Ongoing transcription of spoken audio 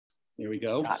There we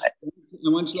go. Got it. I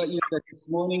want to let you know that this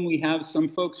morning we have some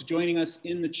folks joining us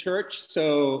in the church.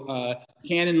 So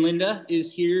Canon Linda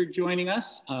is here joining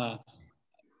us.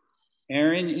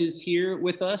 Aaron is here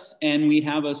with us, and we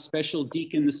have a special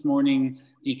deacon this morning.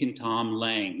 Deacon Tom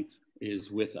Lang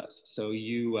is with us. So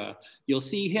you'll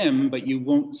see him, but you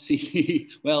won't see,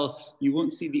 well, you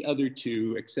won't see the other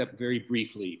two except very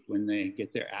briefly when they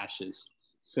get their ashes.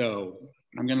 So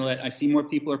I see more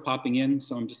people are popping in,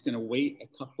 so I'm just gonna wait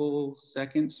a couple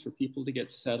seconds for people to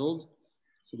get settled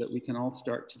so that we can all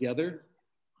start together.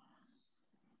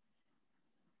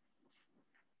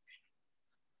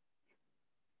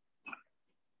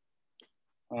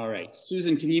 All right,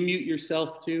 Susan, can you mute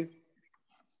yourself too?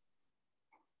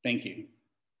 Thank you.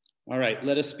 All right,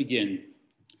 let us begin.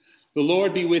 The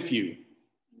Lord be with you.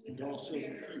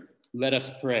 Let us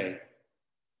pray.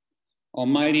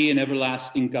 Almighty and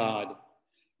everlasting God,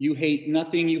 you hate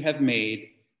nothing you have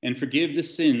made and forgive the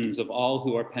sins of all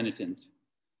who are penitent.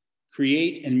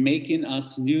 Create and make in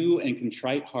us new and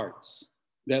contrite hearts,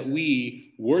 that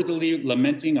we, worthily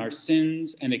lamenting our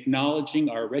sins and acknowledging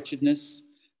our wretchedness,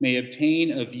 may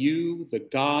obtain of you, the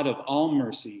God of all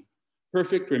mercy,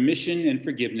 perfect remission and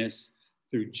forgiveness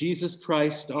through Jesus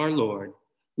Christ our Lord,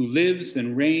 who lives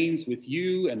and reigns with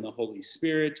you and the Holy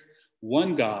Spirit,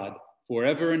 one God,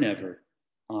 forever and ever.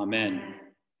 Amen.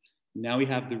 Now we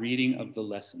have the reading of the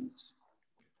lessons.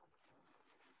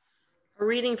 A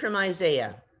reading from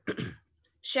Isaiah.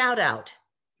 Shout out,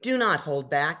 do not hold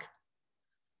back.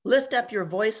 Lift up your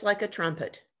voice like a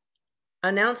trumpet.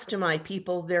 Announce to my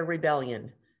people their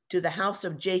rebellion, to the house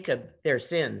of Jacob their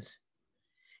sins.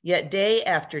 Yet day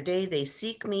after day they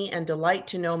seek me and delight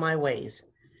to know my ways,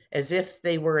 as if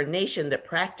they were a nation that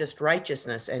practiced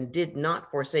righteousness and did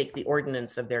not forsake the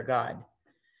ordinance of their God.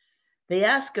 They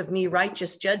ask of me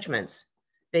righteous judgments.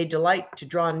 They delight to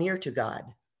draw near to God.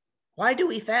 Why do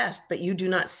we fast, but you do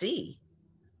not see?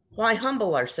 Why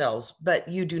humble ourselves, but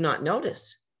you do not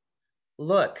notice?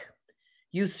 Look,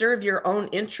 you serve your own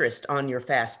interest on your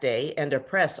fast day and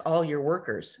oppress all your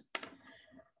workers.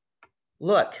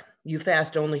 Look, you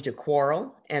fast only to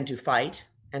quarrel and to fight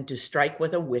and to strike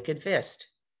with a wicked fist.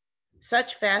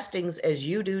 Such fastings as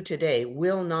you do today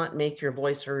will not make your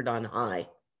voice heard on high.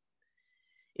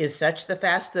 Is such the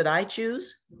fast that I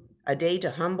choose? A day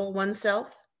to humble oneself?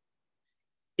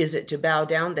 Is it to bow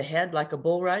down the head like a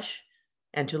bulrush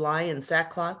and to lie in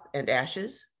sackcloth and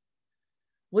ashes?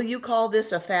 Will you call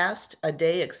this a fast, a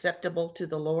day acceptable to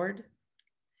the Lord?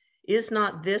 Is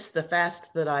not this the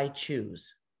fast that I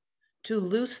choose? To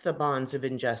loose the bonds of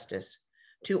injustice,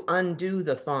 to undo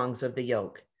the thongs of the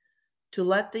yoke, to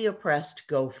let the oppressed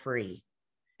go free,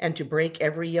 and to break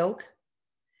every yoke?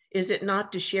 Is it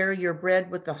not to share your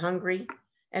bread with the hungry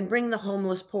and bring the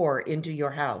homeless poor into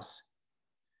your house?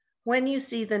 When you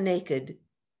see the naked,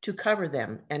 to cover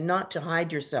them and not to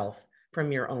hide yourself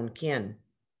from your own kin.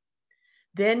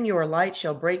 Then your light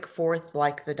shall break forth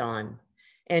like the dawn,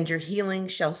 and your healing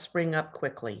shall spring up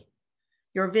quickly.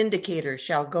 Your vindicator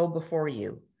shall go before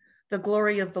you. The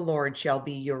glory of the Lord shall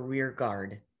be your rear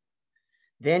guard.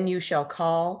 Then you shall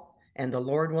call, and the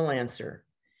Lord will answer.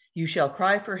 You shall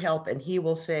cry for help, and he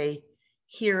will say,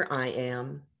 Here I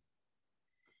am.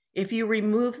 If you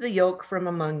remove the yoke from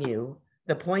among you,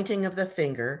 the pointing of the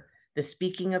finger, the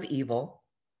speaking of evil,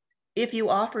 if you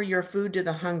offer your food to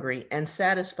the hungry and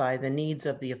satisfy the needs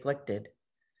of the afflicted,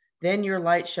 then your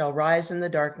light shall rise in the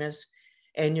darkness,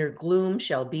 and your gloom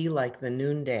shall be like the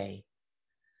noonday.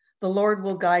 The Lord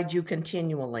will guide you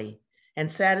continually and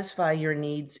satisfy your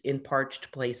needs in parched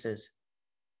places,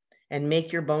 and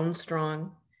make your bones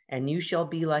strong, and you shall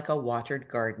be like a watered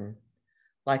garden,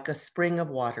 like a spring of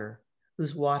water,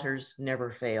 whose waters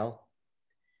never fail.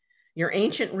 Your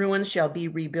ancient ruins shall be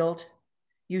rebuilt.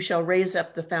 You shall raise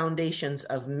up the foundations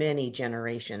of many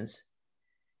generations.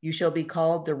 You shall be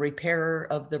called the repairer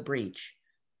of the breach,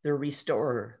 the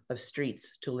restorer of streets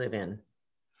to live in.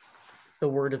 The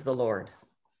word of the Lord.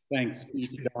 Thanks be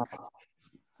to God.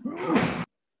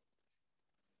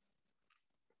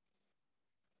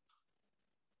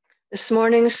 This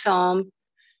morning's psalm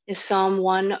is Psalm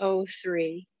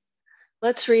 103.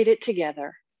 Let's read it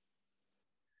together.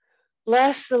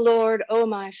 Bless the Lord, O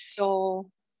my soul,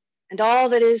 and all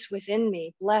that is within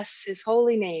me. Bless his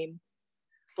holy name.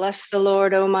 Bless the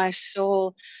Lord, O my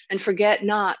soul, and forget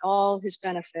not all his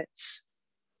benefits.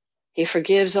 He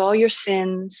forgives all your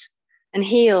sins and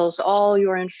heals all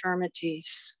your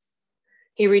infirmities.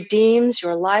 He redeems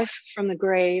your life from the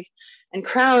grave and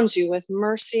crowns you with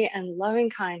mercy and loving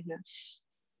kindness.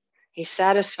 He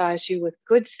satisfies you with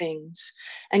good things,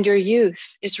 and your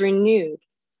youth is renewed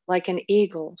like an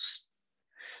eagle's.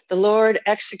 The Lord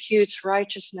executes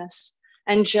righteousness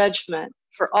and judgment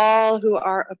for all who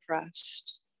are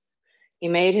oppressed. He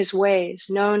made his ways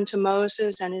known to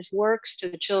Moses and his works to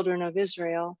the children of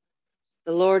Israel.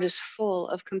 The Lord is full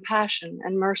of compassion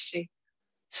and mercy,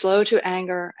 slow to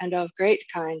anger and of great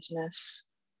kindness.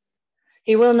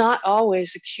 He will not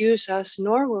always accuse us,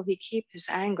 nor will he keep his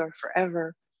anger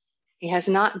forever. He has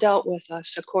not dealt with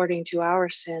us according to our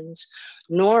sins,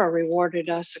 nor rewarded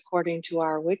us according to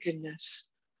our wickedness.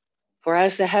 For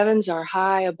as the heavens are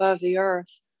high above the earth,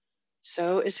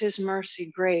 so is his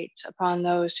mercy great upon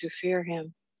those who fear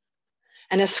him.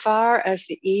 And as far as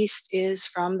the east is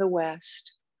from the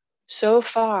west, so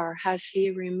far has he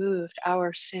removed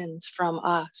our sins from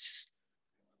us.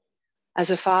 As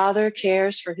a father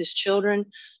cares for his children,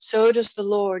 so does the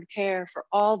Lord care for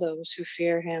all those who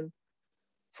fear him.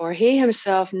 For he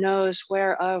himself knows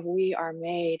whereof we are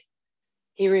made.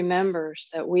 He remembers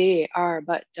that we are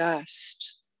but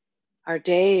dust. Our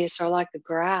days are like the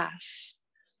grass.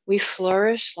 We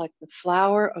flourish like the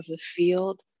flower of the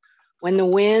field. When the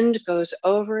wind goes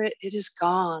over it, it is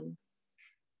gone,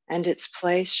 and its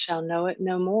place shall know it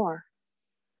no more.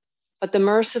 But the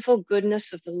merciful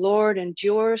goodness of the Lord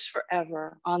endures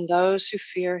forever on those who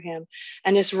fear him,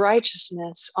 and his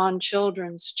righteousness on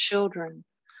children's children,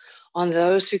 on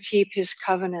those who keep his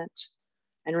covenant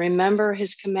and remember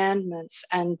his commandments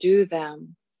and do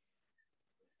them.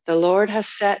 The Lord has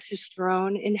set his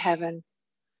throne in heaven,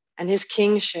 and his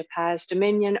kingship has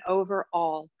dominion over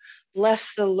all.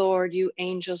 Bless the Lord, you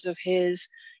angels of his,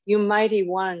 you mighty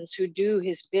ones who do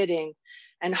his bidding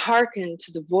and hearken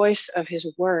to the voice of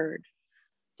his word.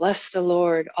 Bless the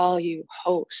Lord, all you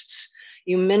hosts,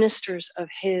 you ministers of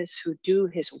his who do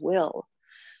his will.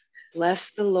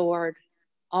 Bless the Lord,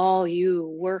 all you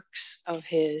works of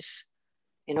his,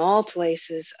 in all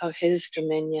places of his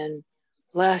dominion.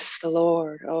 Bless the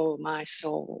Lord, O my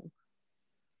soul.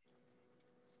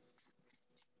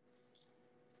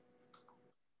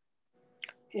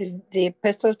 The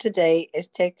epistle today is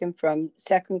taken from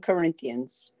 2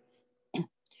 Corinthians.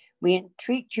 We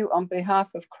entreat you on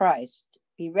behalf of Christ,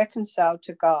 be reconciled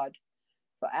to God.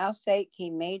 For our sake he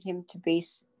made him to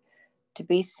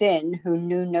be sin who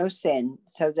knew no sin,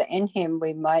 so that in him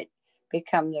we might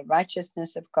become the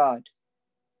righteousness of God.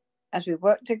 As we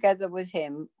work together with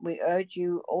him, we urge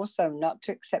you also not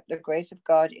to accept the grace of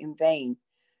God in vain.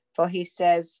 For he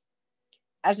says,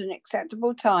 at an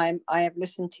acceptable time I have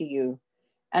listened to you,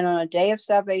 and on a day of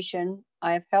salvation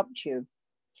I have helped you.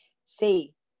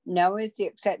 See, now is the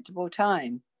acceptable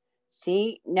time.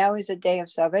 See, now is a day of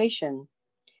salvation.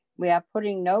 We are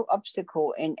putting no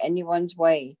obstacle in anyone's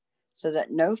way, so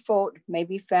that no fault may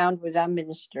be found with our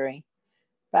ministry.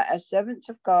 But as servants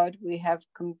of God, we have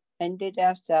commended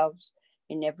ourselves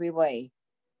in every way,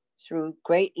 through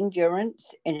great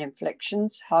endurance in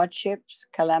afflictions, hardships,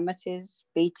 calamities,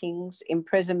 beatings,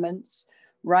 imprisonments,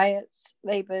 riots,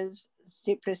 labors,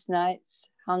 sleepless nights,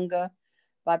 hunger,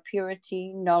 by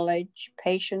purity, knowledge,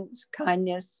 patience,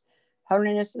 kindness,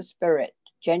 holiness of spirit,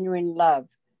 genuine love,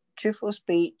 truthful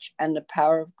speech, and the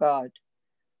power of God,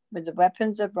 with the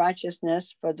weapons of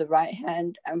righteousness for the right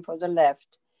hand and for the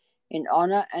left, in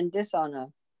honor and dishonor,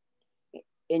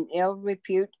 in ill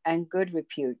repute and good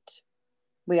repute.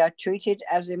 We are treated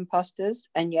as impostors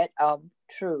and yet are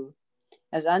true,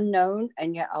 as unknown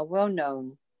and yet are well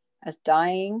known, as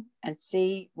dying and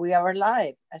see we are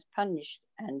alive, as punished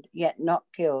and yet not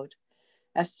killed,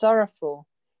 as sorrowful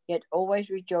yet always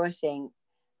rejoicing,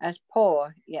 as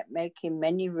poor yet making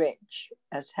many rich,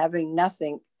 as having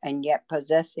nothing and yet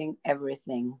possessing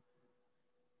everything.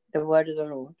 The word of the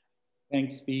Lord.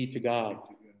 Thanks be to God.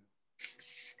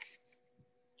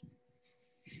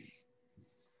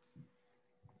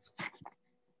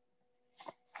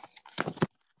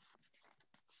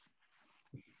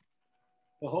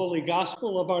 The Holy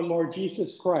Gospel of our Lord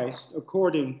Jesus Christ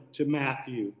according to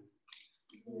Matthew.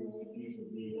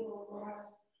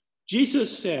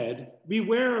 Jesus said,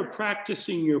 beware of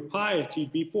practicing your piety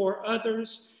before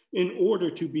others in order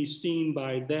to be seen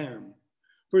by them,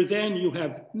 for then you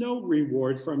have no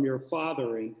reward from your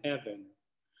Father in heaven.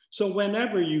 So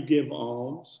whenever you give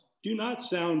alms, do not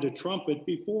sound a trumpet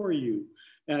before you,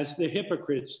 as the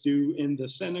hypocrites do in the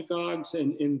synagogues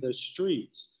and in the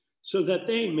streets, so that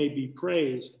they may be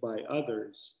praised by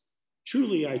others.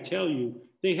 Truly, I tell you,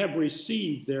 they have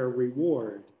received their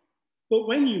reward. But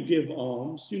when you give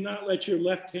alms, do not let your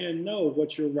left hand know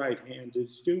what your right hand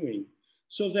is doing,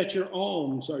 so that your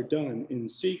alms are done in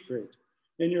secret.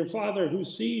 And your Father who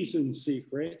sees in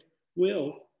secret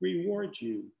will reward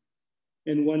you.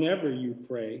 And whenever you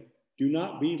pray, do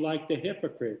not be like the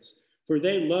hypocrites, for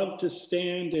they love to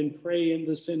stand and pray in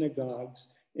the synagogues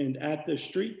and at the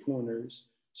street corners,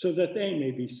 so that they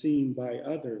may be seen by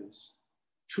others.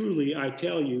 Truly, I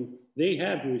tell you, they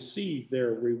have received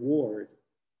their reward.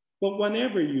 But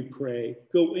whenever you pray,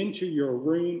 go into your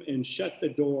room and shut the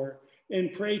door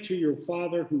and pray to your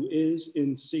Father who is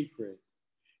in secret.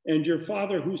 And your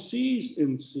Father who sees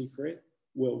in secret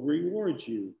will reward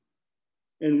you.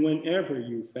 And whenever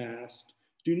you fast,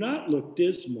 do not look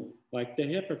dismal like the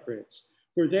hypocrites,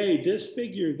 for they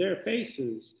disfigure their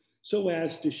faces so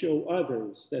as to show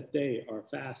others that they are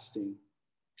fasting.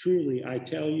 Truly, I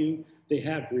tell you, they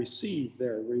have received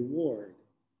their reward.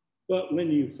 But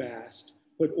when you fast,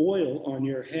 put oil on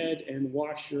your head and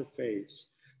wash your face,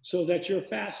 so that your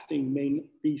fasting may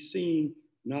be seen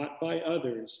not by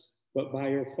others, but by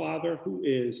your Father who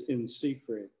is in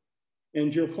secret.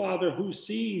 And your Father who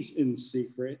sees in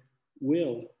secret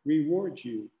will reward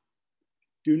you.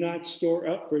 Do not store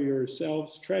up for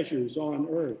yourselves treasures on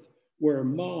earth, where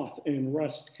moth and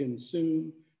rust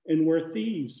consume, and where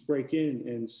thieves break in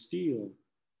and steal.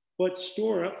 But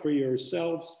store up for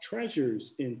yourselves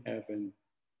treasures in heaven,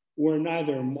 where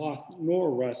neither moth nor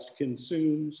rust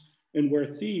consumes, and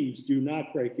where thieves do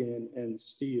not break in and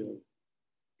steal.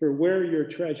 For where your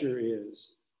treasure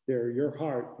is, there your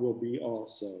heart will be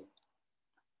also.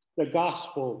 The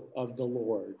gospel of the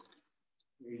Lord.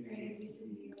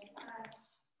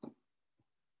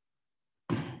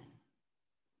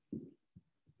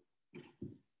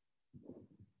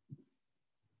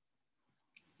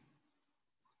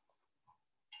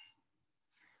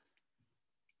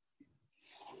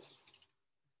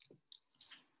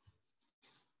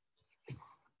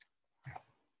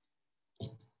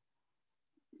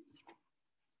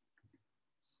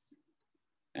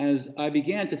 As I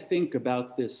began to think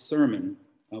about this sermon,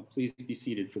 please be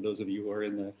seated for those of you who are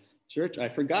in the church. I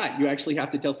forgot you actually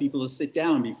have to tell people to sit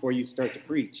down before you start to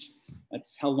preach.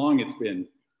 That's how long it's been.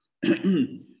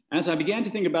 As I began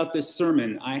to think about this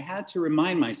sermon, I had to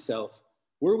remind myself,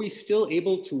 were we still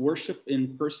able to worship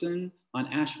in person on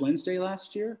Ash Wednesday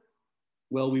last year?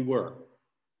 Well, we were.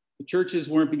 The churches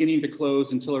weren't beginning to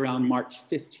close until around March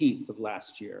 15th of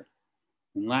last year.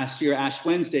 And last year, Ash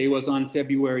Wednesday was on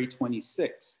February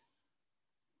 26th.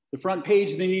 The front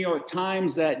page of the New York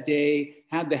Times that day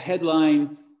had the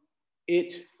headline,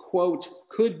 "It, quote,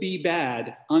 could be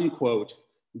bad, unquote,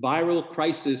 viral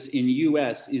crisis in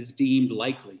US is deemed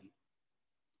likely."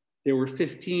 There were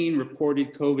 15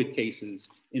 reported COVID cases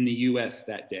in the US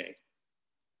that day.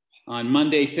 On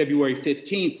Monday, February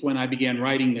 15th, when I began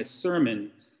writing this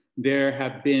sermon, there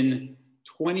have been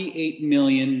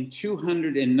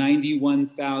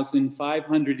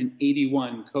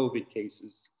 28,291,581 COVID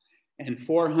cases and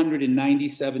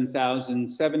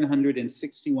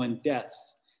 497,761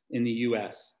 deaths in the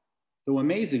US. Though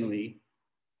amazingly,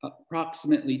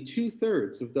 approximately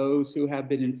 2/3 of those who have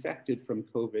been infected from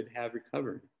COVID have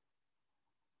recovered.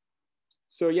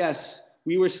 So yes,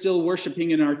 we were still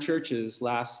worshiping in our churches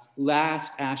last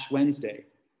Ash Wednesday,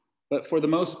 but for the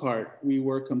most part, we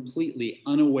were completely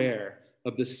unaware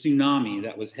of the tsunami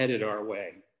that was headed our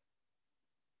way.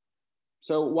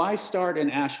 So why start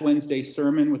an Ash Wednesday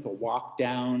sermon with a walk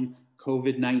down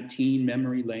COVID-19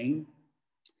 memory lane?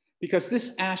 Because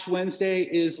this Ash Wednesday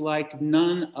is like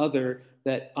none other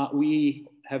that we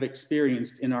have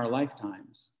experienced in our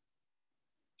lifetimes.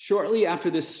 Shortly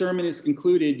after this sermon is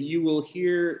concluded, you will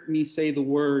hear me say the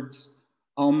words,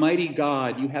 "Almighty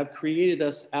God, you have created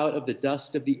us out of the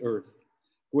dust of the earth.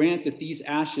 Grant that these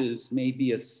ashes may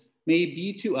be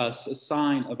to us a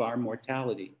sign of our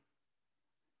mortality."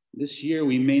 This year,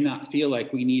 we may not feel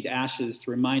like we need ashes to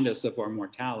remind us of our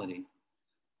mortality.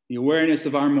 The awareness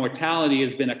of our mortality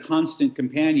has been a constant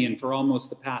companion for almost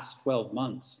the past 12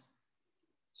 months.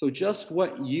 So just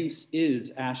what use is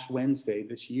Ash Wednesday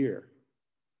this year?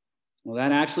 Well,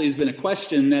 that actually has been a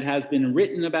question that has been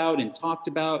written about and talked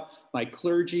about by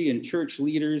clergy and church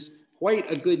leaders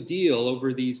quite a good deal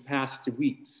over these past 2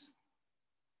 weeks.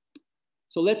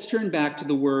 So let's turn back to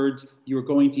the words you're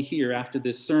going to hear after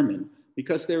this sermon,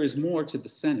 because there is more to the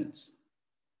sentence.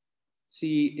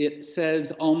 See, it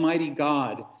says, "Almighty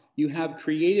God, you have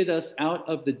created us out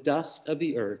of the dust of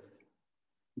the earth.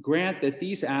 Grant that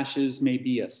these ashes may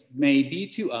be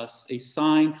to us a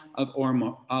sign of our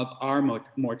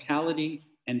mortality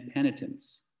and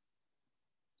penitence,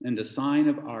 and a sign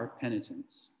of our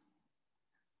penitence."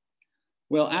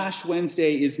 Well, Ash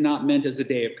Wednesday is not meant as a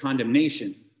day of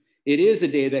condemnation. It is a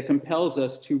day that compels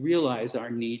us to realize our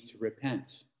need to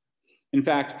repent. In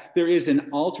fact, there is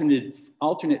an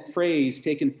alternate phrase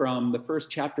taken from the first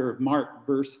chapter of Mark,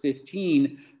 verse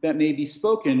 15, that may be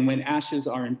spoken when ashes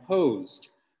are imposed.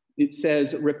 It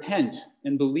says, "Repent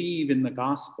and believe in the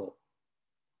gospel."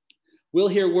 We'll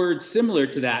hear words similar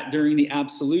to that during the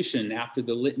absolution after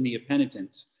the litany of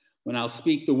penitence, when I'll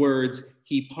speak the words,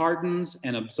 "He pardons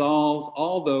and absolves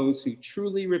all those who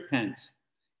truly repent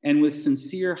and with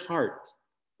sincere heart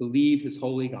believe his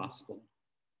holy gospel."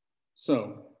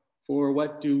 So, for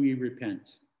what do we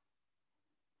repent?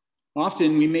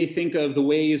 Often we may think of the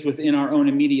ways within our own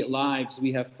immediate lives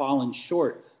we have fallen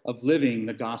short of living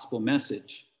the gospel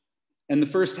message. And the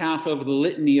first half of the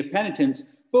litany of penitence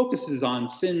focuses on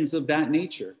sins of that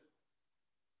nature.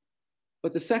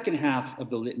 But the second half of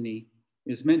the litany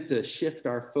is meant to shift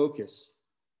our focus,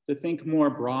 to think more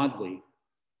broadly,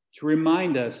 to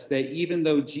remind us that even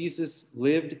though Jesus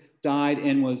lived, died,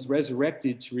 and was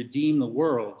resurrected to redeem the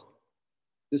world,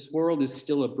 this world is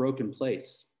still a broken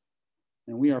place,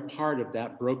 and we are part of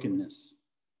that brokenness.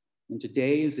 And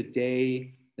today is a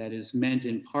day that is meant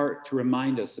in part to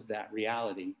remind us of that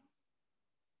reality.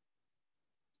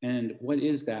 And what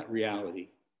is that reality?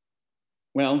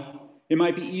 Well, it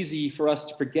might be easy for us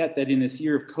to forget that in this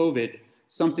year of COVID,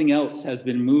 something else has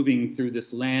been moving through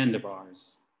this land of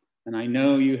ours. And I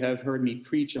know you have heard me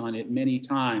preach on it many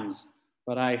times,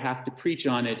 but I have to preach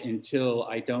on it until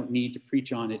I don't need to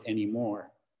preach on it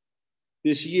anymore.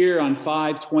 This year on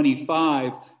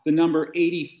 5/25, the number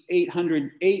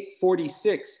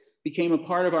 846 became a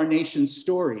part of our nation's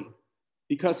story,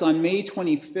 because on May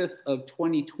 25th of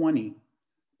 2020,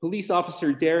 police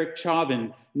officer Derek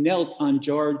Chauvin knelt on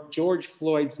George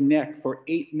Floyd's neck for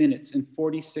 8 minutes and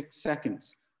 46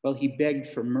 seconds while he begged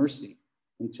for mercy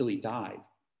until he died.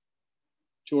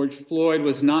 George Floyd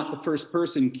was not the first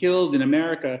person killed in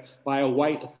America by a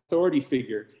white authority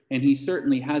figure, and he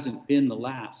certainly hasn't been the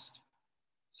last.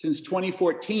 Since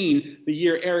 2014, the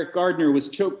year Eric Gardner was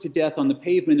choked to death on the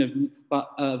pavement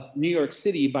of New York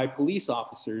City by police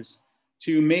officers,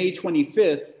 to May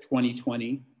 25th,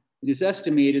 2020, it is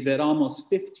estimated that almost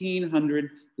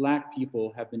 1,500 Black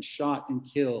people have been shot and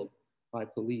killed by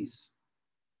police.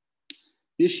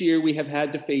 This year, we have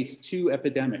had to face two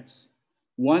epidemics,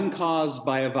 one caused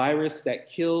by a virus that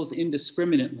kills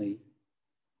indiscriminately,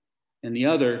 and the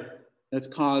other that's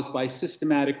caused by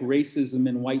systematic racism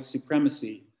and white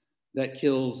supremacy that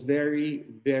kills very,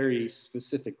 very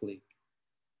specifically.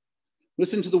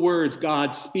 Listen to the words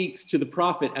God speaks to the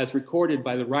prophet as recorded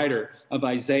by the writer of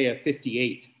Isaiah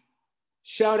 58.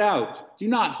 "Shout out, do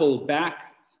not hold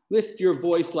back. Lift your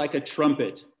voice like a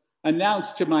trumpet.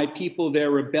 Announce to my people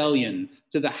their rebellion,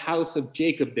 to the house of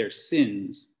Jacob their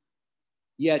sins.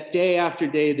 Yet day after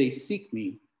day they seek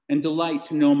me and delight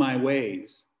to know my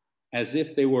ways, as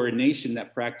if they were a nation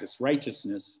that practiced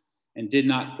righteousness and did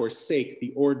not forsake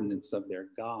the ordinance of their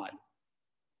God."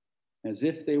 As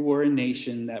if they were a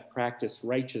nation that practiced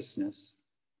righteousness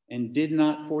and did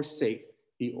not forsake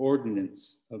the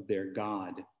ordinance of their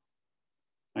God.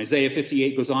 Isaiah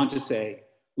 58 goes on to say,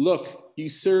 "Look, you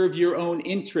serve your own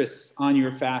interests on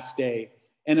your fast day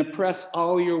and oppress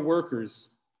all your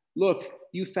workers. Look,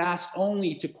 you fast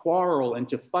only to quarrel and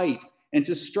to fight and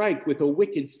to strike with a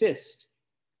wicked fist.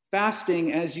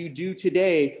 Fasting as you do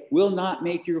today will not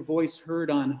make your voice heard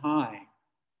on high."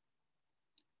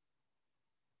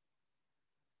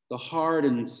 The hard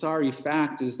and sorry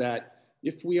fact is that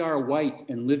if we are white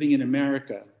and living in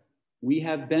America, we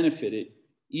have benefited,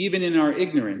 even in our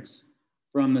ignorance,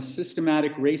 from the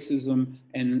systematic racism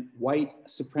and white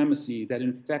supremacy that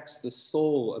infects the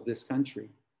soul of this country.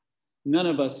 None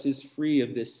of us is free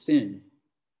of this sin.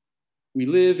 We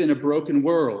live in a broken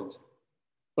world,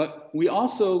 but we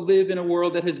also live in a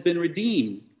world that has been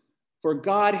redeemed. For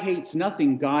God hates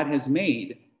nothing God has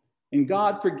made, and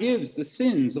God forgives the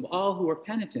sins of all who are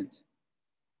penitent.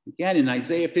 Again, in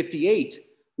Isaiah 58,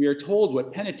 we are told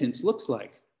what penitence looks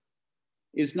like.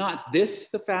 "Is not this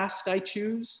the fast I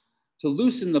choose? To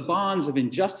loosen the bonds of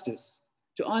injustice,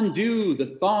 to undo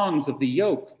the thongs of the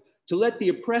yoke, to let the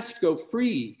oppressed go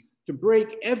free, to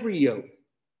break every yoke?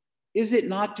 Is it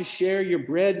not to share your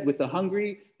bread with the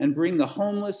hungry and bring the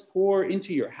homeless poor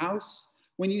into your house?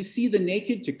 When you see the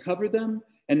naked, to cover them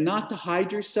and not to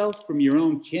hide yourself from your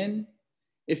own kin?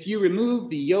 If you remove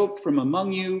the yoke from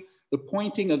among you, the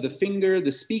pointing of the finger,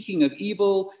 the speaking of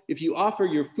evil, if you offer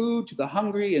your food to the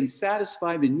hungry and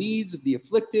satisfy the needs of the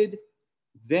afflicted,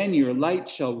 then your light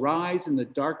shall rise in the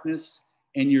darkness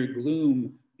and your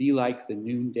gloom be like the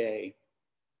noonday."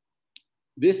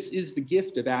 This is the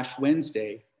gift of Ash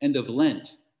Wednesday and of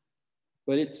Lent,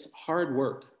 but it's hard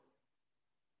work.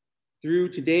 Through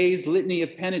today's litany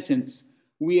of penitence,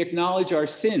 we acknowledge our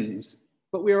sins,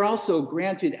 but we are also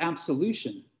granted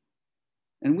absolution.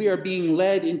 And we are being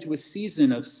led into a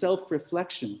season of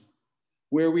self-reflection,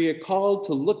 where we are called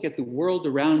to look at the world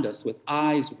around us with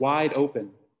eyes wide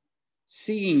open,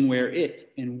 seeing where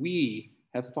it and we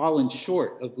have fallen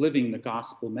short of living the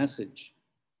gospel message.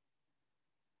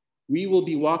 We will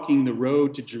be walking the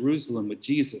road to Jerusalem with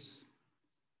Jesus,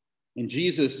 and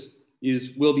Jesus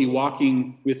will be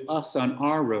walking with us on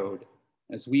our road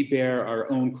as we bear our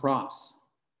own cross.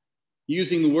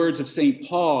 Using the words of St.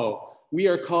 Paul, we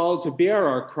are called to bear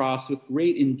our cross with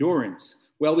great endurance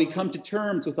while we come to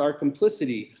terms with our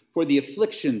complicity for the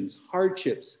afflictions,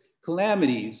 hardships,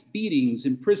 calamities, beatings,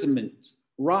 imprisonment,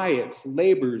 riots,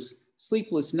 labors,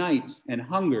 sleepless nights, and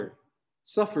hunger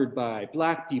suffered by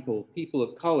Black people, people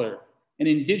of color, and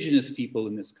indigenous people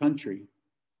in this country.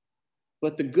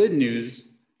 But the good news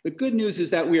is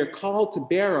that we are called to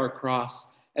bear our cross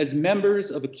as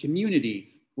members of a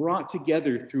community brought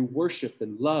together through worship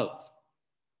and love.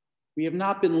 We have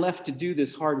not been left to do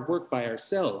this hard work by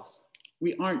ourselves.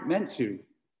 We aren't meant to.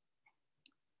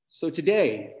 So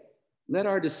today, let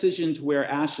our decision to wear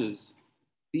ashes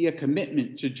be a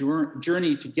commitment to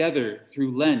journey together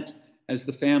through Lent as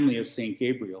the family of St.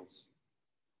 Gabriel's,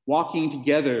 walking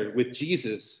together with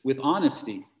Jesus with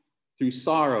honesty through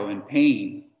sorrow and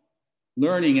pain,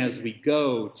 learning as we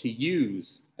go to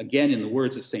use, again in the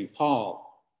words of St.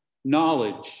 Paul,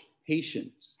 knowledge,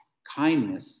 patience,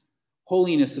 kindness,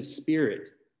 holiness of spirit,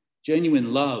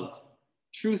 genuine love,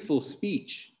 truthful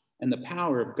speech, and the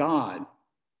power of God,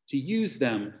 to use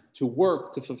them to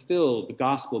work to fulfill the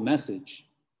gospel message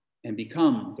and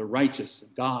become the righteous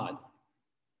of God.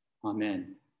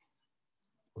 Amen.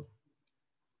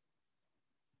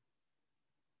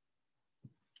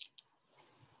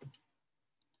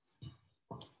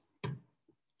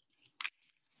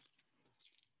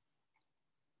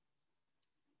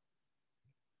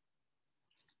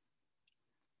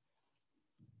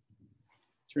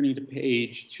 Turning to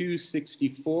page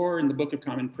 264 in the Book of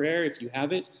Common Prayer, if you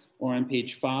have it, or on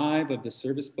page 5 of the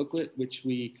service booklet, which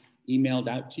we emailed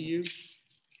out to you.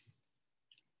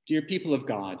 Dear people of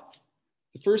God,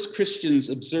 the first Christians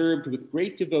observed with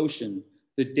great devotion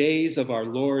the days of our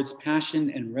Lord's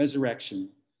passion and resurrection,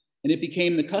 and it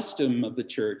became the custom of the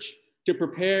church to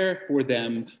prepare for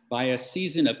them by a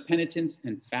season of penitence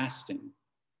and fasting.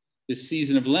 This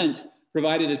season of Lent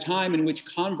provided a time in which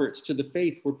converts to the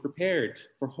faith were prepared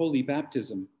for holy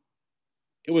baptism.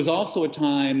 It was also a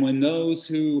time when those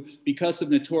who, because of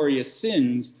notorious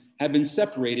sins, had been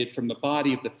separated from the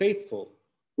body of the faithful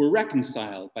were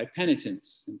reconciled by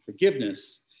penitence and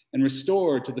forgiveness and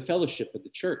restored to the fellowship of the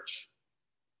church.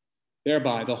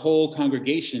 Thereby, the whole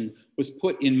congregation was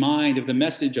put in mind of the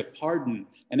message of pardon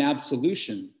and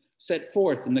absolution set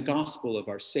forth in the gospel of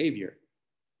our Savior,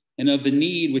 and of the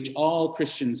need which all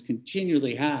Christians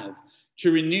continually have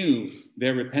to renew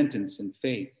their repentance and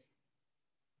faith.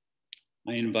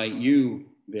 I invite you,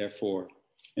 therefore,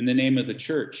 in the name of the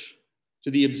church,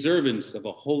 to the observance of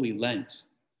a holy Lent,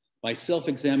 by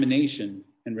self-examination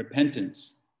and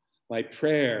repentance, by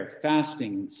prayer,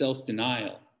 fasting, and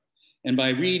self-denial, and by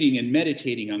reading and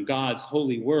meditating on God's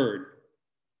holy word,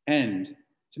 and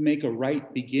to make a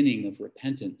right beginning of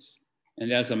repentance,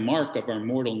 and as a mark of our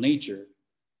mortal nature,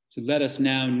 to let us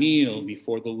now kneel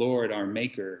before the Lord, our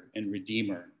Maker and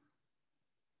Redeemer.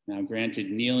 Now,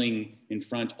 granted, kneeling in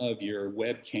front of your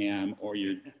webcam or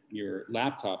your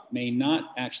laptop may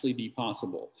not actually be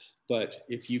possible, but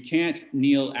if you can't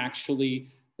kneel actually,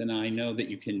 then I know that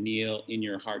you can kneel in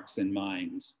your hearts and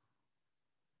minds.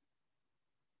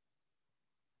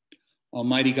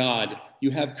 Almighty God, you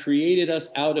have created us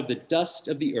out of the dust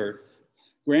of the earth.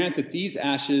 Grant that these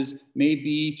ashes may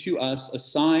be to us a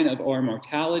sign of our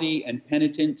mortality and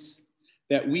penitence,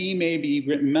 that we may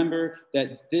remember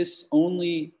that it is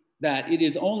only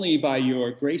by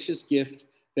your gracious gift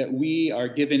that we are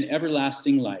given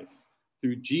everlasting life,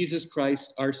 through Jesus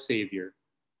Christ our Savior.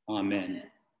 Amen.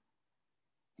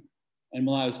 And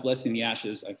while I was blessing the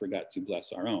ashes, I forgot to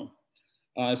bless our own.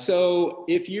 So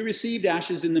if you received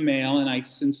ashes in the mail, and I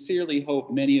sincerely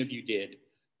hope many of you did,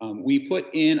 we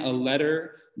put in a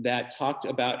letter that talked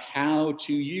about how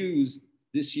to use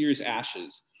this year's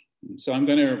ashes. So I'm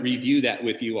going to review that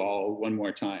with you all one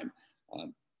more time.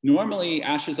 Normally,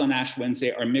 ashes on Ash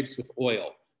Wednesday are mixed with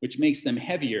oil, which makes them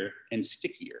heavier and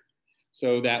stickier,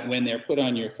 so that when they're put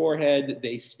on your forehead,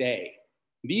 they stay.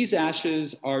 These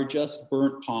ashes are just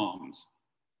burnt palms,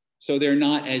 so they're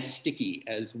not as sticky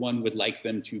as one would like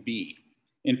them to be.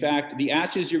 In fact, the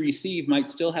ashes you receive might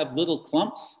still have little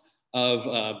clumps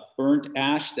of burnt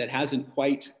ash that hasn't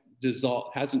quite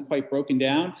broken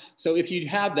down. So if you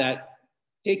have that,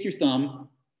 take your thumb,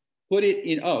 put it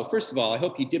in, first of all, I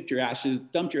hope you dumped your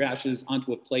ashes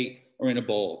onto a plate or in a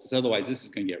bowl, because otherwise this is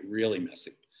gonna get really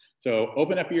messy. So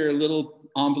open up your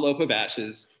little envelope of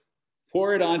ashes,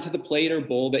 pour it onto the plate or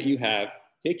bowl that you have,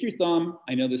 take your thumb.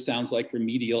 I know this sounds like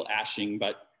remedial ashing,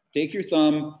 but take your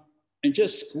thumb and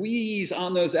just squeeze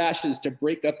on those ashes to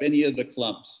break up any of the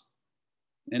clumps.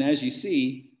 And as you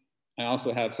see, I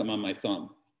also have some on my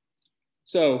thumb.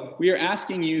 So we are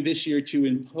asking you this year to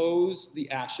impose the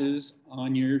ashes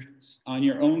on your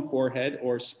own forehead,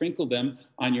 or sprinkle them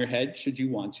on your head should you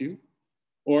want to.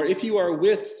 Or if you are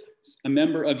with a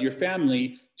member of your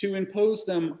family, to impose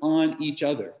them on each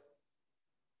other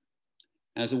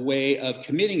as a way of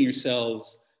committing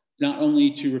yourselves not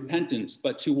only to repentance,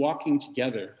 but to walking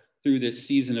together through this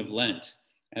season of Lent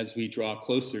as we draw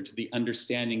closer to the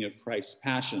understanding of Christ's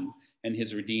passion and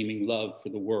his redeeming love for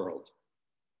the world.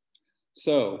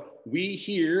 So we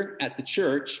here at the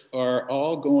church are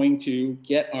all going to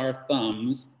get our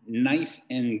thumbs nice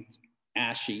and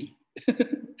ashy,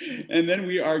 and then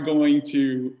we are going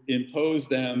to impose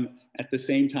them at the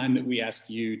same time that we ask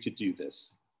you to do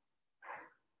this.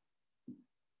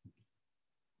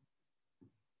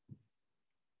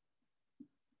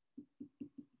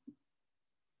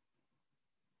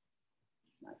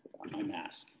 I forgot my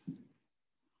mask.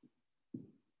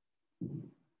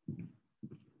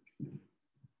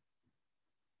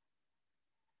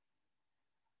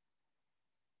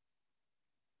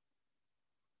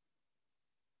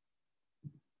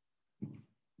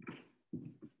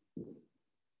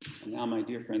 And now, my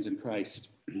dear friends in Christ,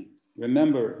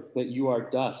 remember that you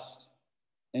are dust,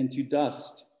 and to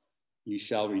dust you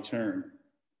shall return.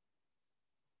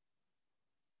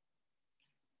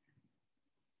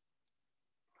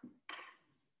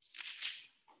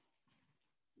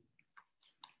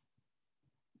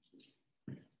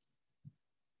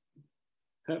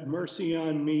 Have mercy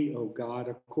on me, O God,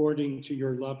 according to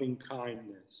your loving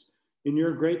kindness. In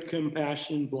your great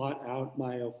compassion, blot out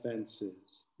my offenses.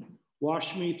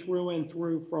 Wash me through and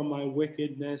through from my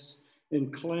wickedness,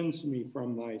 and cleanse me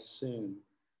from my sin.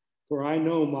 For I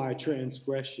know my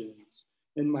transgressions,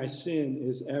 and my sin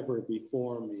is ever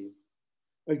before me.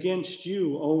 Against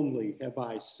you only have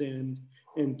I sinned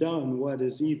and done what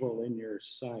is evil in your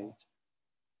sight.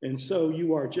 And so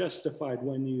you are justified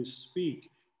when you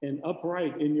speak, and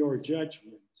upright in your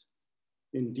judgment.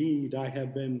 Indeed, I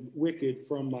have been wicked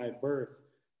from my birth,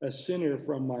 a sinner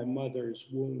from my mother's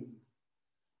womb.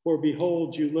 For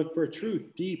behold, you look for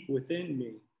truth deep within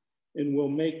me, and will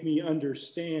make me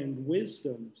understand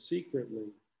wisdom secretly.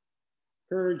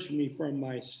 Purge me from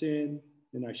my sin,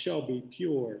 and I shall be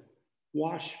pure.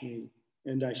 Wash me,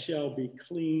 and I shall be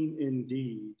clean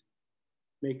indeed.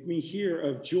 Make me hear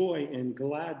of joy and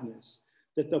gladness,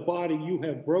 that the body you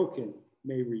have broken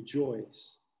may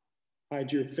rejoice.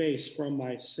 Hide your face from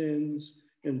my sins,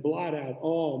 and blot out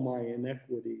all my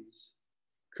iniquities.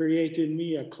 Create in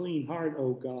me a clean heart,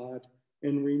 O God,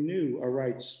 and renew a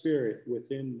right spirit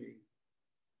within me.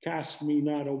 Cast me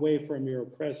not away from your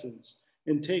presence,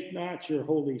 and take not your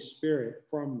Holy Spirit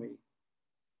from me.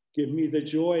 Give me the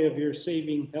joy of your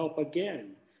saving help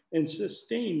again, and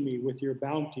sustain me with your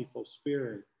bountiful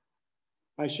spirit.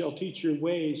 I shall teach your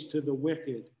ways to the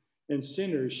wicked, and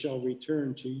sinners shall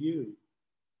return to you.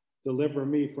 Deliver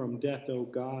me from death, O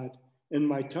God, and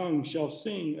my tongue shall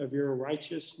sing of your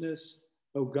righteousness,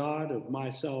 O God of my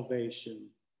salvation.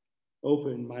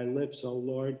 Open my lips, O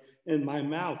Lord, and my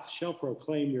mouth shall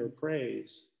proclaim your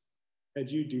praise.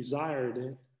 Had you desired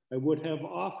it, I would have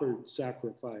offered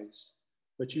sacrifice,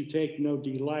 but you take no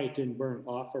delight in burnt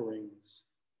offerings.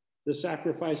 The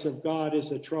sacrifice of God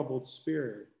is a troubled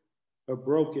spirit. A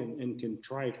broken and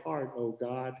contrite heart, O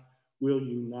God, will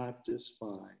you not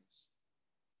despise.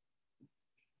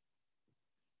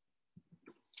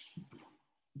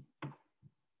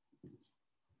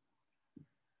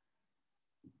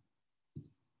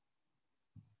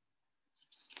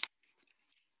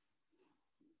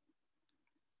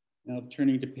 Now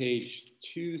turning to page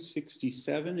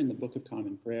 267 in the Book of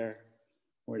Common Prayer,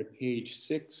 or to page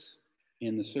 6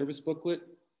 in the service booklet,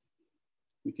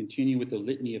 we continue with the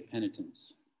Litany of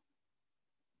Penitence.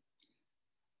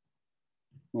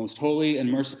 Most holy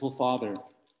and merciful Father,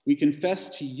 we confess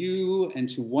to you and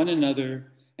to one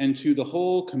another and to the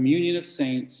whole communion of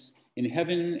saints in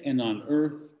heaven and on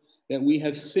earth that we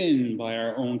have sinned by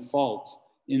our own fault,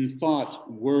 in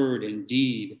thought, word, and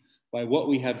deed, by what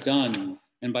we have done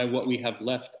and by what we have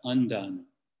left undone.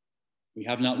 We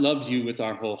have not loved you with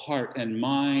our whole heart and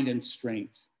mind and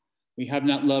strength. We have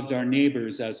not loved our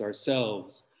neighbors as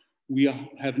ourselves. We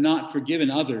have not forgiven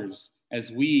others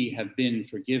as we have been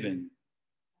forgiven.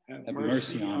 Have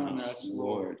mercy on us,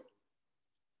 Lord.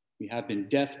 We have been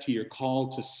deaf to your call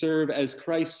to serve as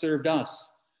Christ served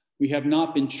us. We have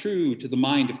not been true to the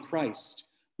mind of Christ.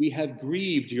 We have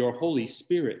grieved your Holy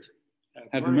Spirit.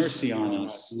 Have mercy on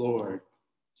us, Lord.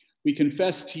 We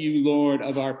confess to you, Lord,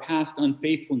 of our past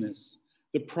unfaithfulness,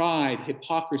 the pride,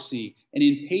 hypocrisy, and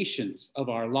impatience of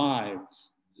our lives.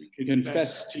 We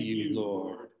confess to you,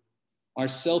 Lord, our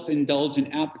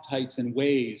self-indulgent appetites and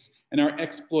ways, and our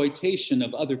exploitation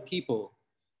of other people.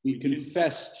 We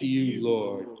confess to you,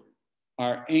 Lord,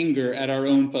 our anger at our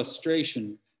own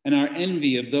frustration, and our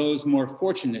envy of those more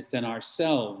fortunate than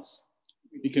ourselves.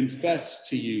 We confess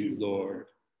to you, Lord,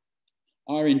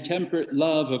 our intemperate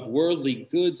love of worldly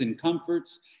goods and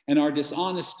comforts, and our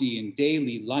dishonesty in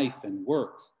daily life and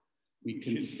work. We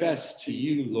confess to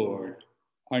you, Lord,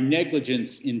 our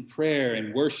negligence in prayer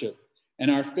and worship,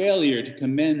 and our failure to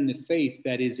commend the faith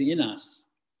that is in us.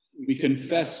 We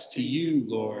confess to you,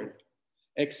 Lord.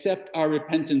 Accept our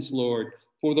repentance, Lord,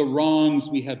 for the wrongs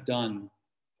we have done,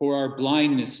 for our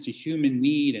blindness to human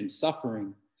need and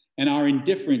suffering, and our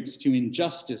indifference to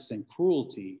injustice and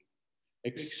cruelty.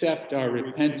 Accept our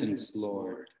repentance,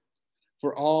 Lord,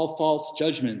 for all false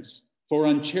judgments, for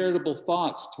uncharitable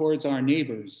thoughts towards our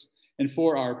neighbors, and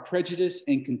for our prejudice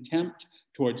and contempt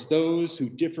towards those who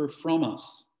differ from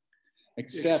us.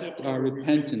 Accept our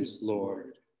repentance,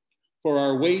 Lord, for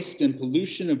our waste and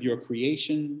pollution of your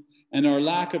creation, and our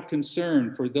lack of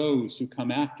concern for those who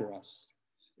come after us.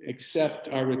 Accept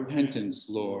our repentance,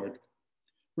 Lord.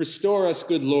 Restore us,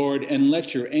 good Lord, and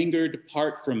let your anger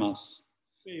depart from us.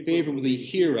 Favorably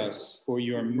hear us, for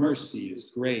your mercy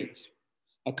is great.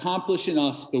 Accomplish in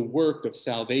us the work of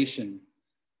salvation,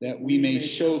 that we may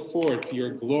show forth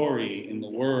your glory in the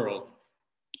world.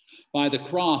 By the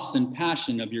cross and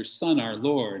passion of your Son, our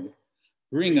Lord,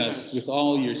 bring us with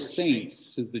all your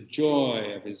saints to the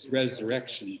joy of his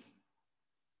resurrection.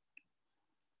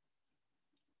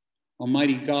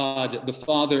 Almighty God, the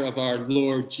Father of our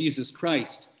Lord Jesus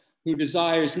Christ, who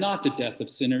desires not the death of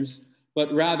sinners,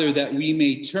 but rather that we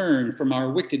may turn from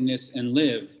our wickedness and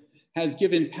live, has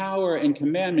given power and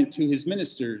commandment to his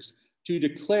ministers to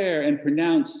declare and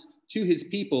pronounce to his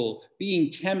people, being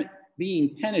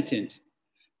penitent,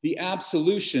 the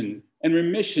absolution and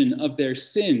remission of their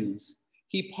sins.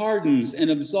 He pardons and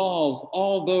absolves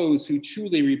all those who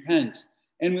truly repent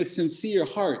and with sincere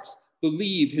hearts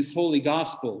believe his holy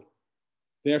gospel.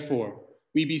 Therefore,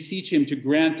 we beseech him to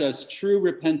grant us true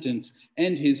repentance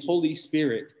and his Holy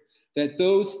Spirit, that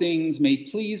those things may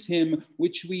please him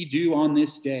which we do on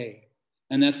this day,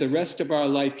 and that the rest of our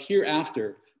life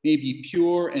hereafter may be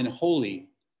pure and holy,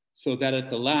 so that at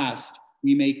the last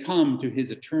we may come to his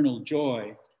eternal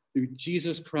joy through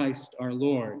Jesus Christ our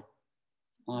Lord.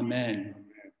 Amen.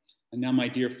 And now, my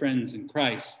dear friends in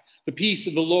Christ, the peace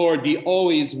of the Lord be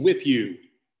always with you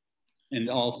and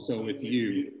also with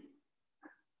you.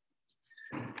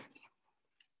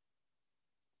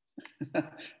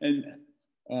 And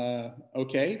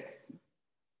okay,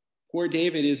 poor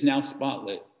David is now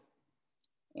spotlit.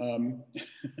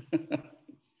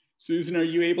 Susan, are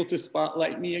you able to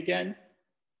spotlight me again?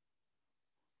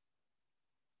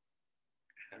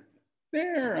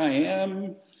 There I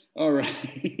am. All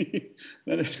right.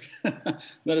 let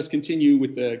us continue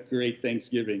with the great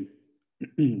Thanksgiving.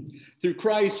 Through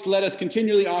Christ, let us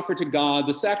continually offer to God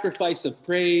the sacrifice of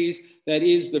praise that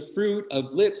is the fruit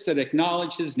of lips that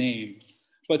acknowledge his name.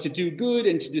 But to do good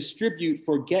and to distribute,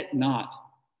 forget not,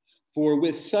 for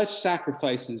with such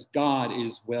sacrifices God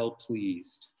is well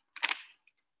pleased.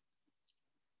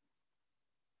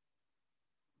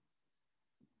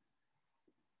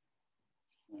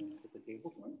 Put the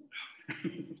table one.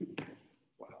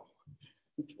 Wow.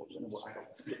 It wasn't wild.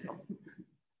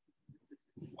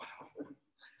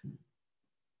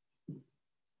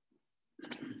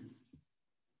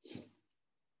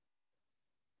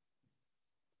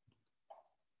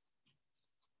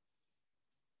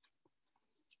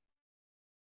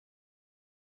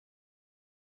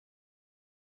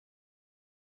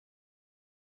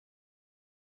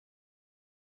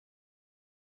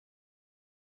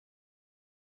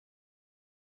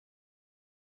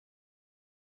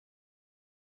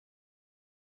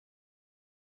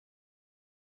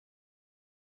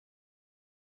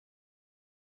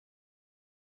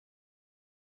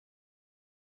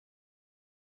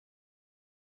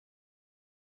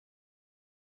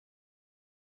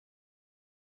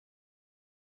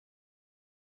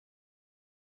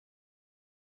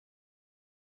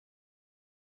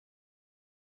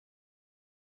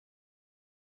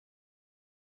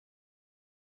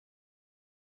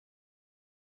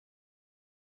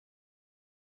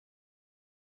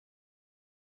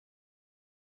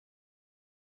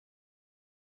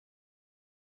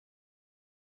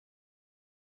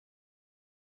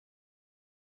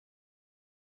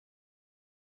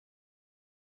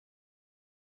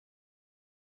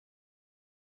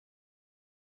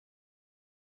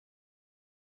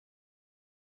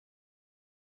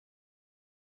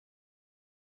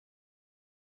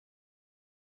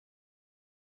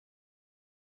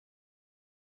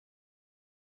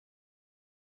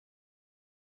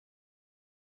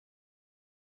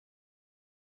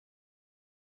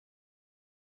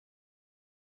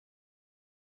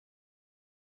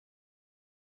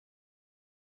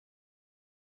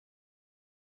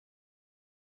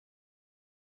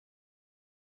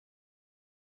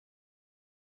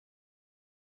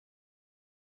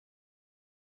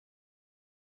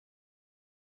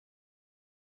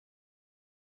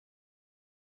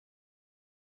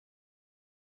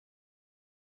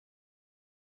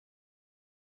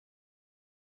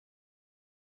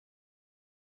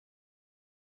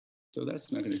 So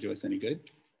that's not going to do us any good.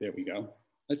 There we go.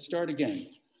 Let's start again.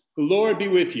 The Lord be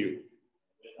with you.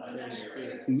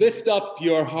 Lift up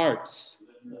your hearts.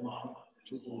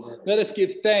 Let us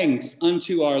give thanks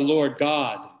unto our Lord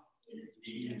God.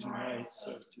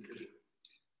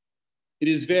 It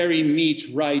is very meet,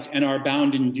 right, and our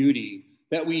bounden duty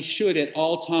that we should at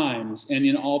all times and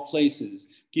in all places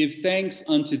give thanks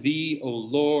unto thee, O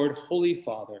Lord, Holy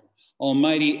Father,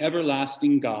 Almighty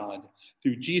everlasting God,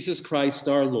 through Jesus Christ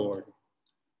our Lord,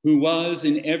 who was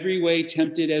in every way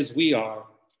tempted as we are,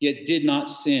 yet did not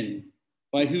sin,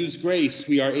 by whose grace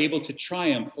we are able to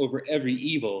triumph over every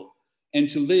evil, and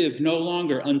to live no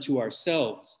longer unto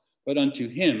ourselves, but unto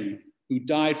him who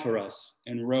died for us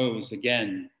and rose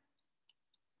again.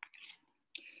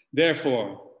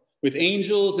 Therefore, with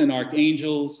angels and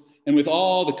archangels, and with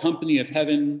all the company of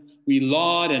heaven, we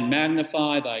laud and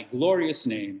magnify thy glorious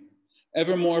name,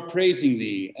 evermore praising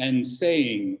thee and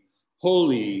saying,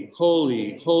 Holy,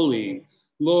 holy, holy,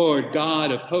 Lord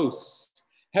God of hosts,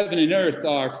 heaven and earth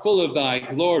are full of thy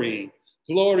glory.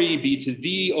 Glory be to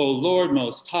thee, O Lord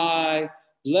most high.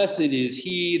 Blessed is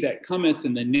he that cometh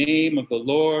in the name of the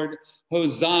Lord.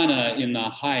 Hosanna in the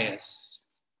highest.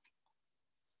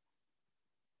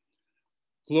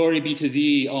 Glory be to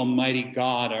thee, Almighty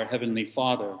God, our heavenly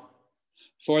Father,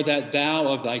 for that thou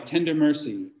of thy tender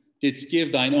mercy didst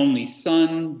give thine only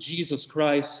Son, Jesus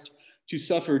Christ, to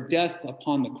suffer death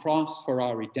upon the cross for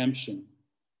our redemption,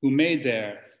 who made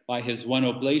there, by his one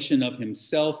oblation of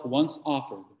himself once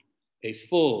offered, a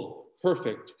full,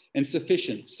 perfect, and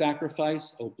sufficient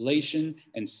sacrifice, oblation,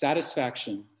 and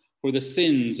satisfaction for the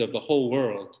sins of the whole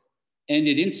world, and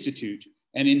did institute,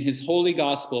 and in his holy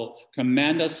gospel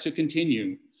command us to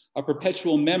continue a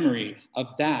perpetual memory of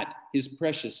that, his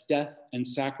precious death and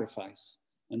sacrifice,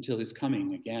 until his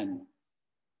coming again.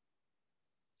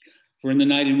 For in the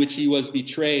night in which he was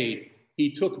betrayed,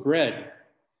 he took bread,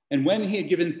 and when he had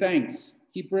given thanks,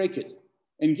 he brake it,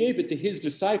 and gave it to his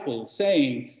disciples,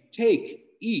 saying, Take,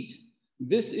 eat,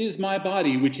 this is my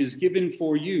body, which is given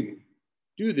for you.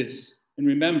 Do this in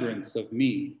remembrance of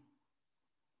me.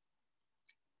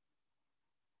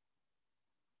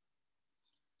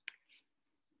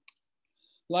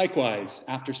 Likewise,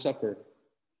 after supper,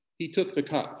 he took the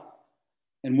cup,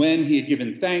 and when he had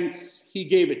given thanks, he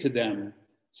gave it to them,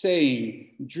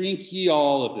 saying, Drink ye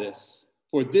all of this,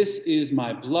 for this is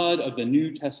my blood of the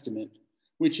New Testament,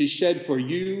 which is shed for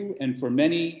you and for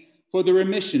many for the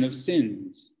remission of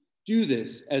sins. Do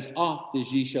this as oft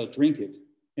as ye shall drink it,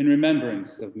 in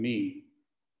remembrance of me.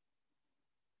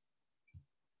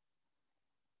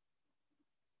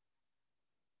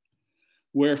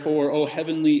 Wherefore, O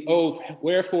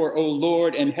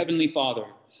Lord and heavenly Father,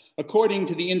 according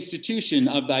to the institution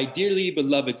of thy dearly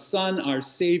beloved Son, our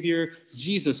Savior,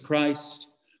 Jesus Christ,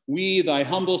 we, thy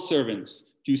humble servants,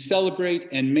 do celebrate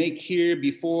and make here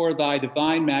before thy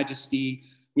divine majesty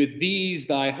with these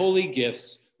thy holy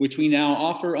gifts, which we now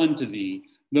offer unto thee,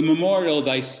 the memorial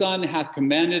thy Son hath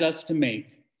commanded us to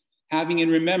make, having in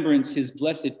remembrance his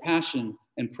blessed passion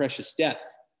and precious death,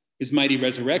 his mighty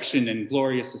resurrection and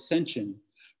glorious ascension,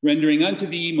 rendering unto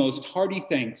thee most hearty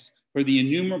thanks for the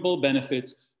innumerable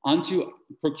benefits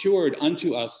procured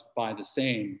unto us by the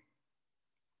same.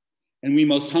 And we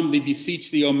most humbly beseech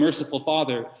thee, O merciful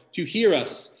Father, to hear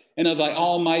us, and of thy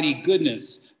almighty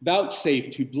goodness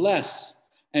vouchsafe to bless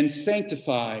and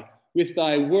sanctify with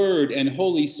thy word and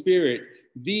Holy Spirit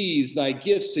these thy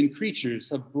gifts and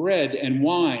creatures of bread and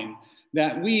wine,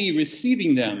 that we,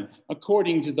 receiving them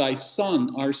according to thy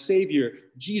Son, our Savior,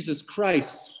 Jesus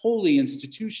Christ's holy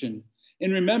institution,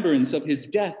 in remembrance of his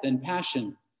death and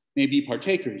passion, may be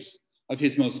partakers of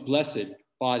his most blessed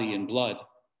body and blood.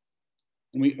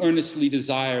 And we earnestly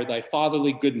desire thy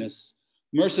fatherly goodness,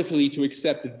 mercifully to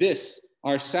accept this,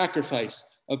 our sacrifice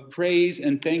of praise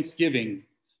and thanksgiving,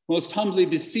 most humbly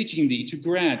beseeching thee to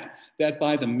grant that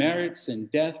by the merits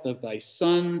and death of thy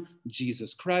Son,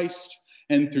 Jesus Christ,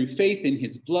 and through faith in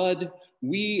his blood,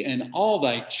 we and all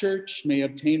thy church may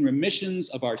obtain remissions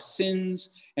of our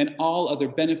sins and all other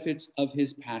benefits of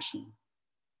his passion.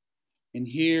 And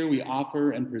here we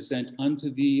offer and present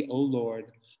unto thee, O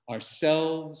Lord,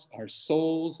 ourselves, our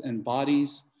souls and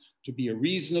bodies, to be a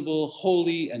reasonable,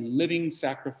 holy, and living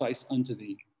sacrifice unto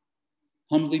thee,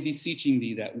 humbly beseeching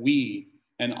thee that we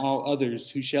and all others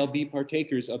who shall be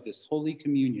partakers of this holy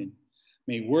communion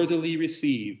may worthily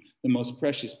receive the most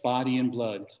precious body and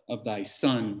blood of thy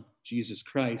Son, Jesus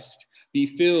Christ,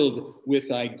 be filled with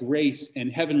thy grace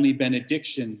and heavenly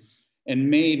benediction, and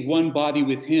made one body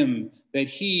with him, that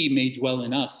he may dwell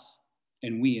in us,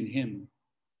 and we in him.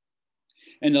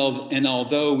 And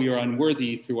although we are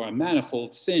unworthy through our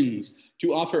manifold sins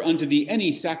to offer unto thee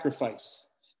any sacrifice,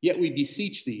 Yet we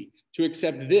beseech thee to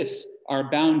accept this, our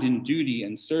bounden duty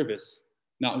and service,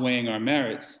 not weighing our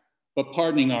merits, but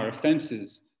pardoning our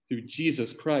offenses through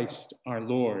Jesus Christ our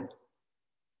Lord.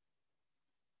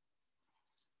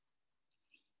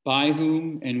 By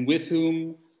whom and with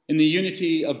whom, in the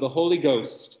unity of the Holy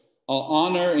Ghost, all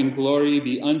honor and glory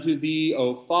be unto thee,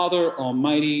 O Father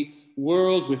Almighty,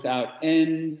 world without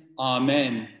end.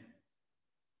 Amen.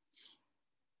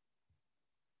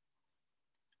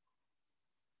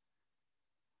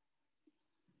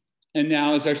 And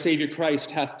now, as our Savior Christ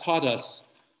hath taught us,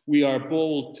 we are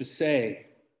bold to say,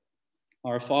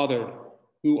 Our Father,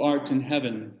 who art in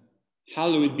heaven,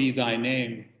 hallowed be thy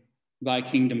name. Thy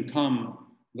kingdom come,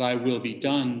 thy will be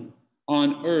done,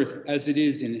 on earth as it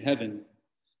is in heaven.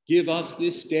 Give us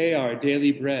this day our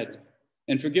daily bread,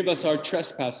 and forgive us our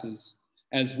trespasses,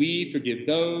 as we forgive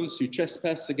those who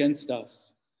trespass against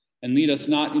us. And lead us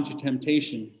not into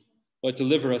temptation, but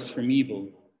deliver us from evil.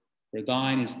 For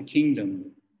thine is the kingdom,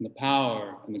 and the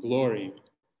power, and the glory,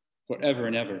 forever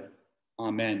and ever.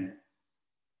 Amen.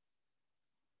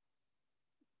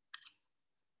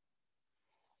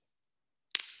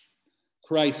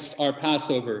 Christ, our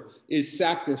Passover, is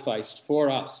sacrificed for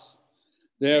us.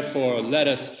 Therefore, let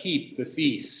us keep the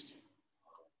feast.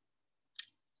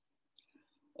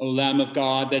 O Lamb of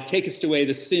God, that takest away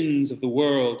the sins of the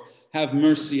world, have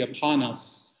mercy upon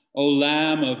us. O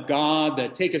Lamb of God,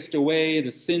 that takest away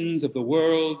the sins of the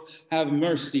world, have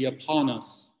mercy upon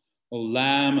us. O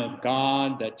Lamb of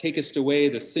God, that takest away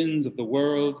the sins of the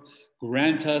world,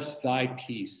 grant us thy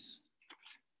peace.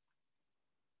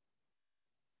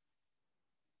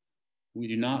 We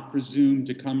do not presume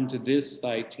to come to this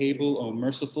thy table, O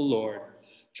merciful Lord,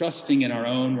 trusting in our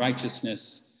own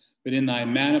righteousness, but in thy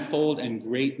manifold and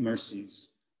great mercies.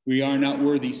 We are not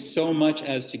worthy so much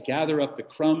as to gather up the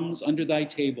crumbs under thy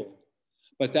table,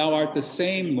 but thou art the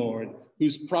same, Lord,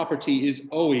 whose property is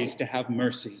always to have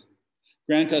mercy.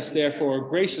 Grant us, therefore,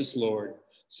 gracious Lord,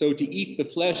 so to eat the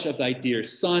flesh of thy dear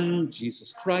Son,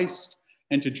 Jesus Christ,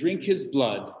 and to drink his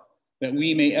blood, that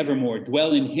we may evermore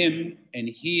dwell in him and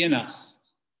he in us.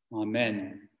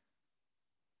 Amen.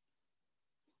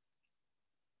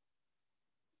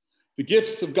 The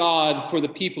gifts of God for the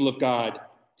people of God,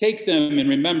 take them in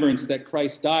remembrance that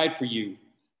Christ died for you.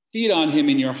 Feed on him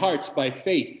in your hearts by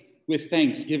faith with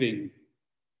thanksgiving.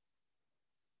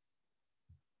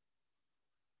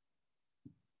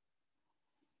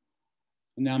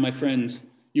 And now, my friends,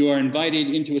 you are invited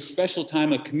into a special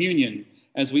time of communion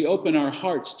as we open our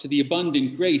hearts to the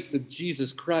abundant grace of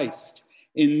Jesus Christ.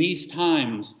 In these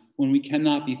times when we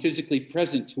cannot be physically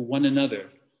present to one another,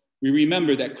 we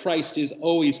remember that Christ is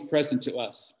always present to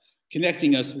us,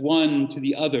 connecting us one to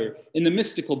the other in the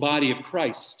mystical body of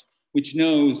Christ, which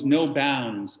knows no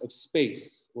bounds of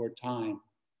space or time.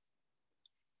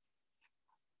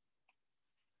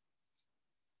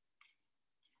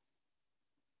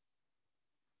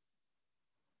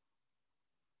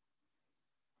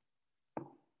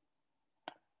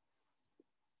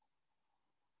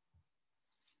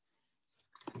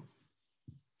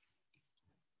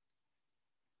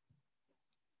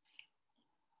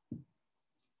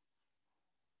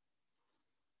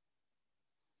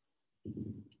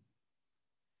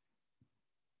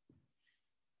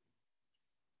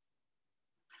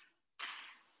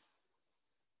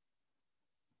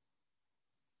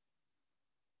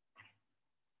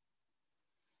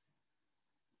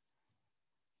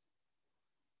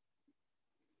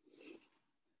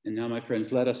 And now, my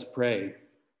friends, let us pray.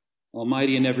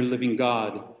 Almighty and ever-living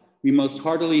God, we most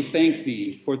heartily thank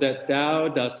thee for that thou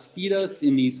dost feed us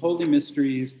in these holy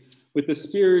mysteries with the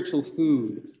spiritual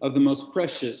food of the most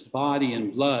precious body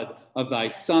and blood of thy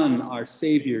Son, our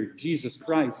Savior, Jesus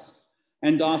Christ,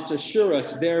 and dost assure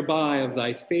us thereby of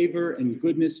thy favor and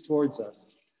goodness towards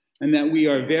us, and that we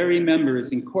are very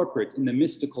members incorporate in the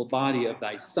mystical body of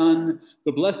thy Son,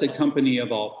 the blessed company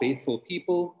of all faithful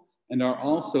people, and are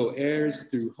also heirs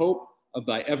through hope of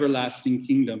thy everlasting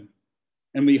kingdom.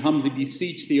 And we humbly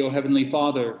beseech thee, O Heavenly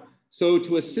Father, so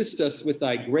to assist us with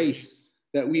thy grace,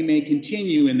 that we may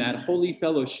continue in that holy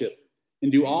fellowship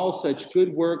and do all such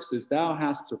good works as thou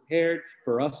hast prepared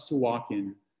for us to walk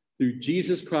in. Through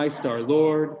Jesus Christ our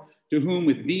Lord, to whom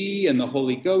with thee and the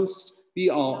Holy Ghost be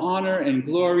all honor and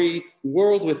glory,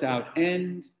 world without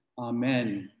end.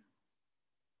 Amen.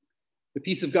 The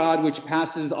peace of God, which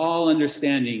passes all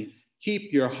understanding,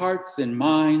 keep your hearts and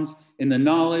minds in the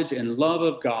knowledge and love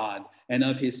of God and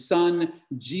of his Son,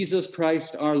 Jesus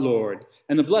Christ our Lord.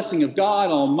 And the blessing of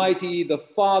God Almighty, the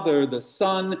Father, the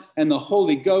Son, and the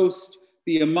Holy Ghost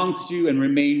be amongst you and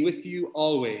remain with you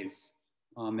always.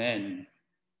 Amen.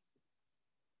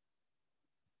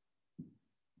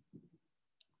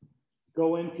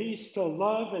 Go in peace to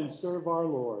love and serve our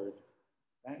Lord.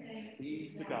 Thanks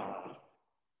be to God.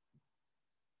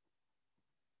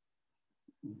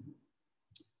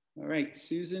 All right,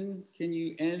 Susan, can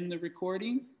you end the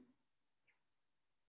recording?